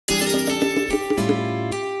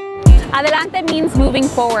Adelante means moving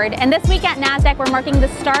forward, and this week at Nasdaq we're marking the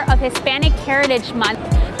start of Hispanic Heritage Month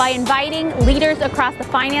by inviting leaders across the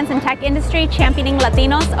finance and tech industry championing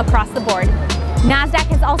Latinos across the board. Nasdaq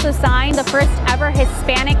has also signed the first ever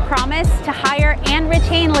Hispanic promise to hire and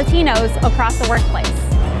retain Latinos across the workplace.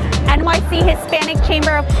 NYC Hispanic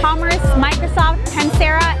Chamber of Commerce, Microsoft,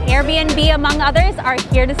 Pensera, Airbnb, among others, are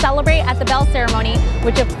here to celebrate at the bell ceremony,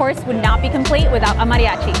 which of course would not be complete without a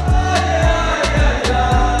mariachi.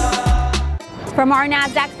 From our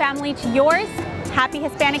Nasdaq family to yours, happy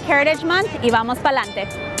Hispanic Heritage Month y vamos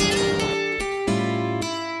pa'lante.